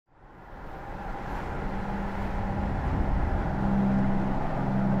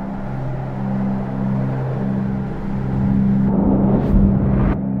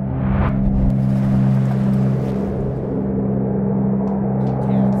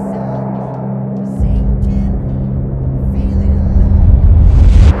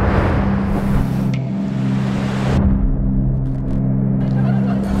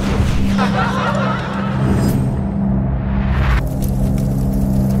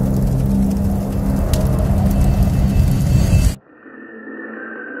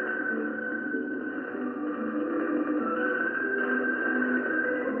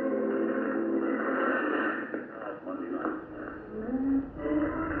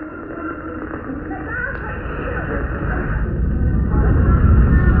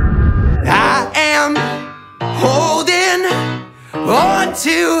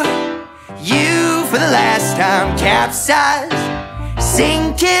to you for the last time. Capsized,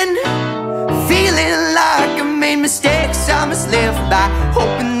 sinking, feeling like I made mistakes I must live by,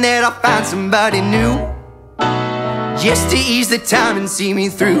 hoping that I'll find somebody new, just to ease the time and see me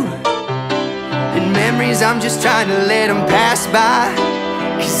through. And memories, I'm just trying to let them pass by,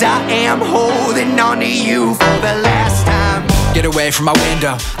 'cause I am holding on to you for the last time. Get away from my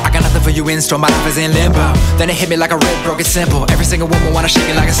window, I got nothing for you in store, my life is in limbo. Then it hit me like a rip, broke it simple. Every single woman wanna shake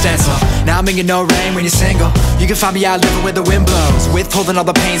it like a stencil. Now I'm making no rain when you're single. You can find me out living where the wind blows, withholding all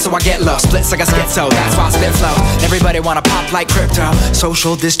the pain so I get low. Splits like a schizo, that's why I spit flow. Everybody wanna pop like crypto,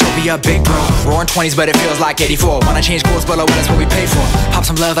 social dystopia, big bro. Roaring 20s but it feels like 84. Wanna change course but that's what we pay for. Pop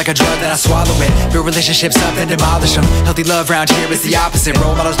some love like a drug then I swallow it. Build relationships up and demolish them. Healthy love round here is the opposite.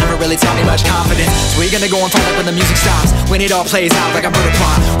 Role models never really taught me much confidence, so we're gonna go and fight like when the music stops, when it all plays out like a murder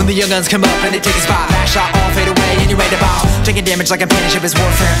plot. When the young guns come up and they take a spot, last shot all fade away and you ready to bow. Taking damage like companionship is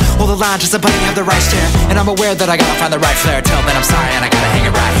warfare. Hold the line just somebody have the right stare, and I'm aware that I gotta find the right flair. Tell them I'm sorry and I gotta hang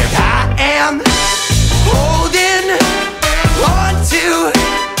it right here. I am holding on to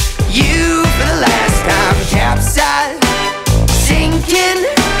you for the last time. Capsized, sinking,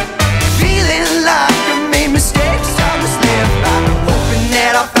 feeling like I made mistakes I must live by, hoping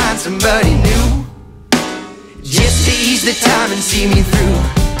that I'll find somebody new, just to ease the time and see me through.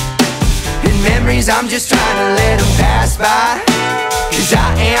 And memories, I'm just trying to let them pass by, 'cause I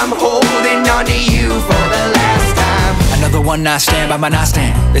am holding on to you for the last time. Another one night stand by my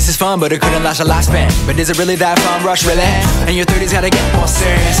nightstand. This is fun but it couldn't last a lifespan. But is it really that fun, Rush, really? And your 30s gotta get more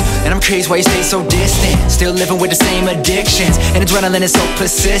serious, and I'm curious why you stay so distant, still living with the same addictions, and adrenaline is so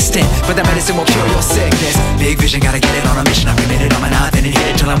persistent, but that medicine won't cure your sickness. Big vision, gotta get it on a mission. I'm committed on my ninth and hit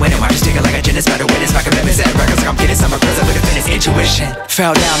it till I'm winning. Why just take it like a gymnast, better witness my commitments and records like I'm getting summer present with a fitness intuition.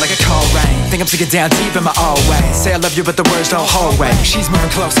 Fell down like a cold rain, think I'm sinking down deep in my own way. Say I love you but the words don't hold weight. She's moving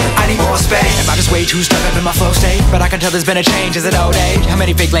closer, I need more space. Am I just way too stuck up in my flow state? But I can tell there's been a change, is it old age? How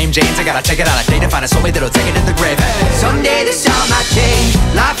many fake lame Janes? I gotta take it on a date to find a soulmate that'll take it to the grave. Hey. Someday this all might change,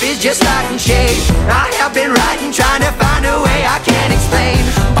 life is just light and shade. I have been writing, trying to find a way I can't explain.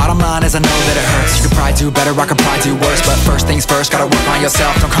 Bottom line is I know that it hurts. You can probably do better, I can probably do worse, but first things first, gotta work on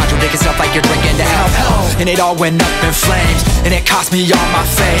yourself. Don't contradict yourself like you're drinking to health. And it all went up in flames, and it cost me all my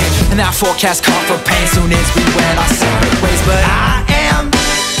fame. And that forecast called for pain soon as we went our separate ways. But I am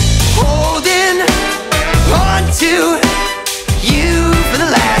holding on to you for the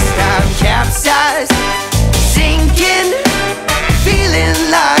last time. Capsized, sinking, feeling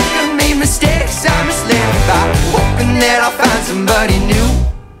like I made mistakes I must live by, hoping that I'll find somebody new,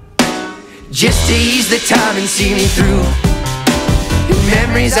 just to ease the time and see me through. In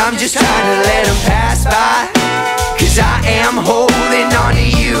memories, I'm just trying to let them pass by, 'cause I am holding on to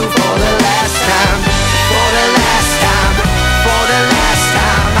you for the last time. For the last time, for the last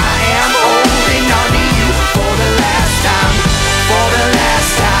time, I am holding on to you for the last time. For the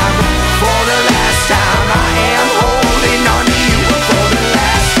last time, for the last time, I am holding on to you for the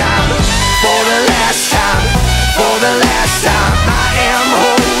last time. For the last time, for the last time, I am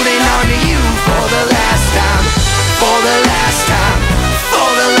holding on to you for the last time. For the last time, for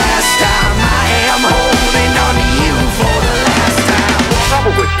the last time, I am holding on to you for the last time. The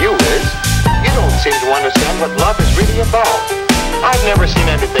trouble with you is, you don't seem to understand what love is really about. I've never seen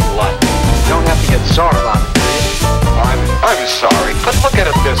anything like it. You don't have to get sore about it, do you? I'm sorry, but look at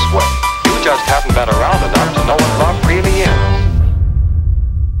it this way. You just haven't been around enough to know what love really is.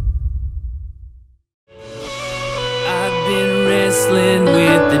 I've been wrestling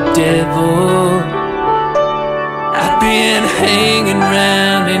with the devil. I've been hanging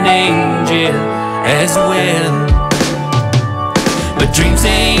around an angel as well. But dreams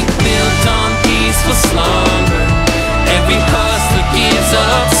ain't built on peaceful slumber. Every heart